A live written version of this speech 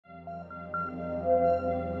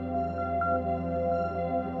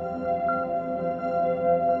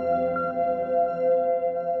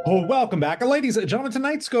Oh, welcome back, ladies and gentlemen, to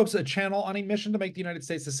Knightscope's a channel on a mission to make the United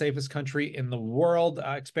States the safest country in the world,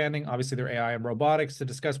 expanding obviously their AI and robotics. To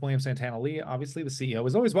discuss William Santana Lee, obviously the CEO.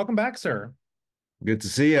 As always, welcome back, sir. Good to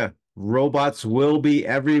see you. Robots will be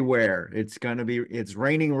everywhere. It's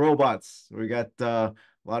raining robots. We got a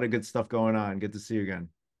lot of good stuff going on. Good to see you again.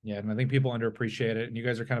 Yeah, and I think people underappreciate it, and you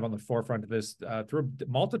guys are kind of on the forefront of this through a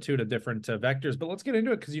multitude of different vectors. But let's get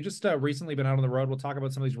into it because you just recently been out on the road. We'll talk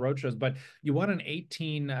about some of these road shows, but you won an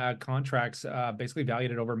 18 contracts, basically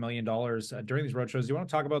valued at over $1 million during these road shows. You want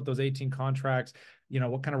to talk about those 18 contracts?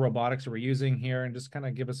 What kind of robotics are we using here, and just kind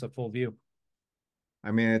of give us a full view. I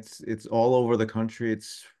mean, it's all over the country.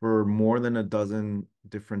 It's for more than a dozen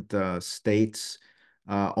different states.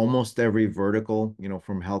 Almost every vertical,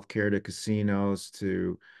 from healthcare to casinos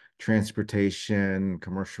to transportation,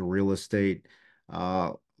 commercial real estate.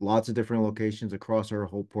 Lots of different locations across our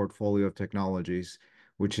whole portfolio of technologies,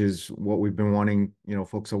 which is what we've been wanting,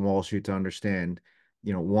 folks on Wall Street to understand.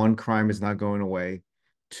 One, crime is not going away.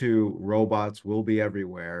 Two, robots will be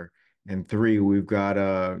everywhere. And three, we've got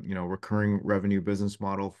a, recurring revenue business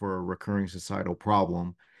model for a recurring societal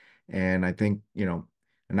problem. And I think,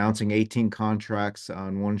 announcing 18 contracts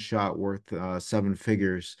on one shot worth seven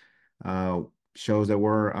figures uh, shows that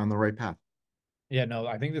we're on the right path. Yeah, no,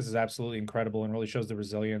 I think this is absolutely incredible and really shows the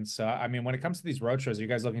resilience. I mean, when it comes to these road shows, are you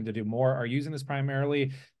guys looking to do more? Are you using this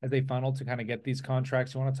primarily as a funnel to kind of get these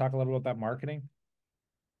contracts? You want to talk a little about that marketing?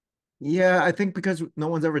 Yeah, I think because no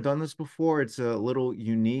one's ever done this before, it's a little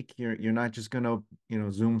unique. You're not just gonna,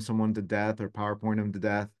 zoom someone to death or PowerPoint them to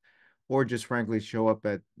death, or just frankly show up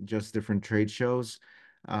at just different trade shows.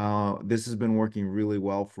 This has been working really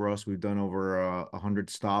well for us. We've done over 100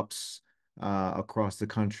 stops across the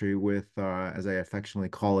country with, as I affectionately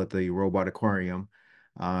call it, the Robot Aquarium.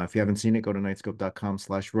 If you haven't seen it, go to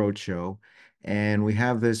knightscope.com/roadshow. And we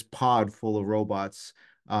have this pod full of robots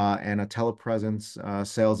and a telepresence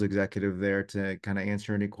sales executive there to kind of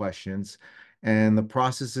answer any questions. And the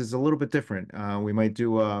process is a little bit different. We might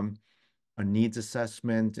do a needs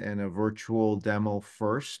assessment and a virtual demo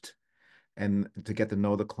first, and to get to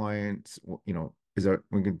know the clients,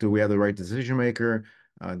 do we have the right decision maker?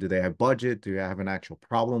 Do they have budget? Do they have an actual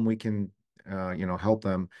problem we can, help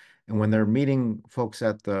them? And when they're meeting folks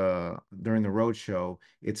during the road show,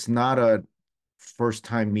 it's not a first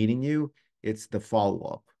time meeting you, it's the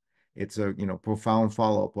follow-up. It's a, profound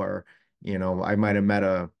follow-up where, I might have met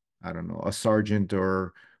I don't know, a sergeant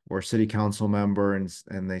or a city council member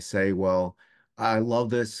and they say, well, I love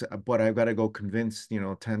this, but I've got to go convince,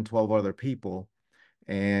 10, 12 other people.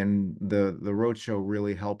 And the roadshow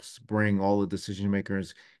really helps bring all the decision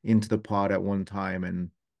makers into the pod at one time. And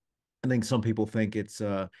I think some people think it's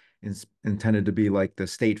intended to be like the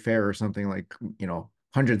state fair or something like,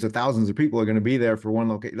 hundreds of thousands of people are going to be there for one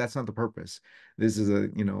location. That's not the purpose. This is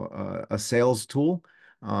a sales tool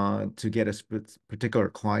to get a particular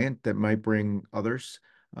client that might bring others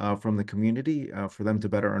from the community for them to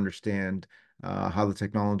better understand how the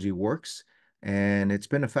technology works. And it's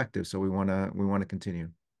been effective, so we want to continue.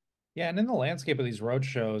 Yeah, and in the landscape of these road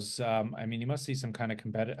shows, I mean, you must see some kind of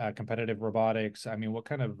competitive robotics. I mean, what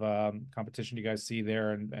kind of competition do you guys see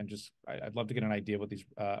there? And just, I'd love to get an idea what these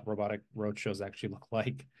robotic road shows actually look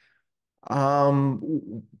like.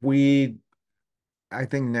 We I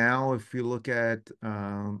think now, if you look at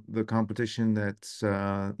the competition that's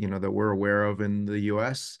that we're aware of in the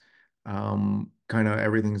U.S., kind of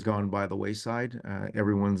everything's gone by the wayside.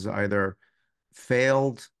 Everyone's either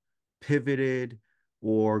failed, pivoted,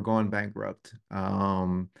 or gone bankrupt.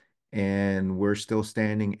 And we're still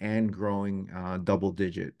standing and growing double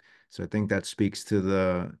digit. So I think that speaks to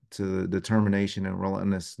the determination and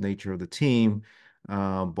relentless nature of the team,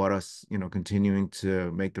 but us, continuing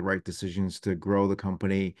to make the right decisions to grow the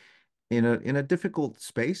company in a difficult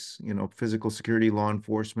space. Physical security, law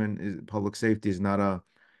enforcement, public safety is not a,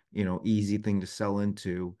 easy thing to sell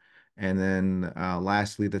into. And then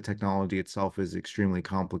lastly, the technology itself is extremely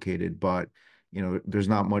complicated, but there's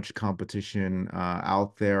not much competition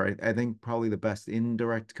out there. I think probably the best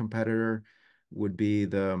indirect competitor would be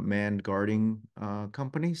the manned guarding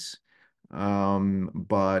companies.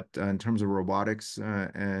 But in terms of robotics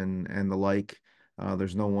and the like,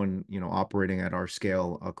 there's no one, operating at our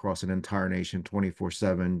scale across an entire nation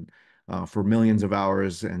 24/7 for millions of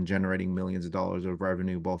hours and generating millions of dollars of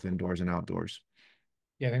revenue, both indoors and outdoors.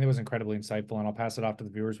 Yeah, I think that was incredibly insightful, and I'll pass it off to the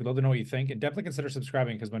viewers. We'd love to know what you think, and definitely consider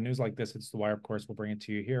subscribing because when news like this hits the wire, of course, we'll bring it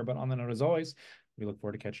to you here. But on the note, as always, we look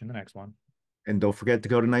forward to catching the next one. And don't forget to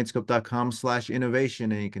go to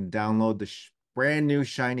knightscope.com/innovation and you can download the brand new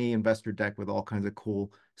shiny investor deck with all kinds of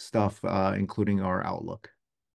cool stuff, including our outlook.